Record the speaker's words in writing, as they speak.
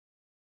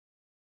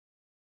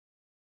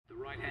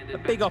A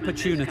big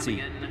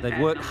opportunity. They've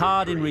worked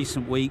hard in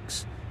recent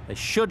weeks. They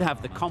should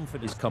have the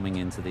confidence coming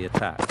into the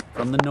attack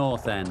from the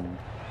north end.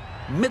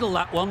 Middle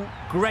that one,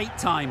 great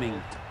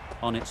timing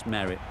on its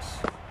merits.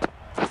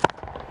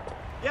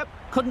 Yep.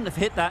 Couldn't have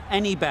hit that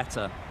any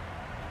better.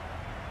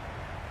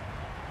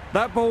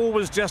 That ball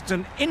was just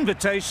an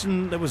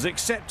invitation that was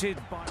accepted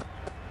by...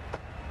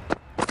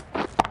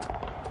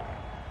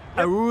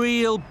 A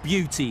real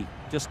beauty,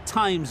 just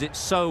times it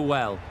so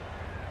well.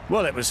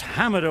 Well, it was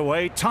hammered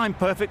away, timed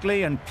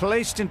perfectly and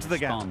placed into the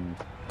gap.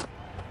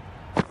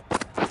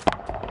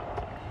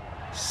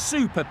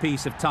 Super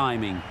piece of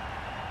timing.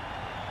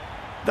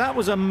 That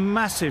was a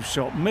massive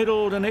shot,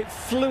 middled, and it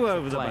flew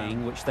over the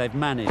playing, which they've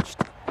managed.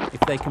 If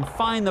they can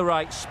find the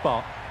right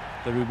spot,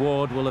 the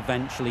reward will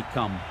eventually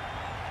come.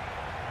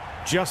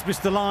 Just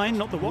missed the line,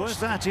 not the worst. What's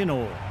that in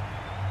all?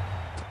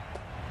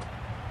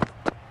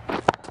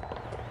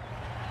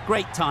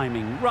 Great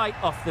timing, right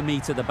off the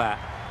meat of the bat.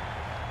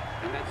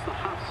 And that's the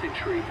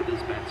half-century for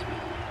this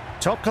batsman.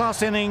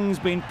 Top-class innings,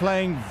 been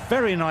playing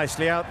very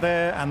nicely out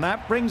there, and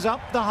that brings up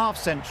the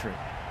half-century.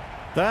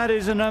 That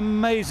is an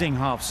amazing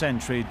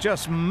half-century,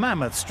 just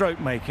mammoth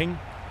stroke-making.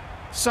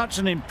 Such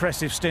an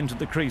impressive stint at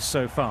the crease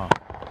so far.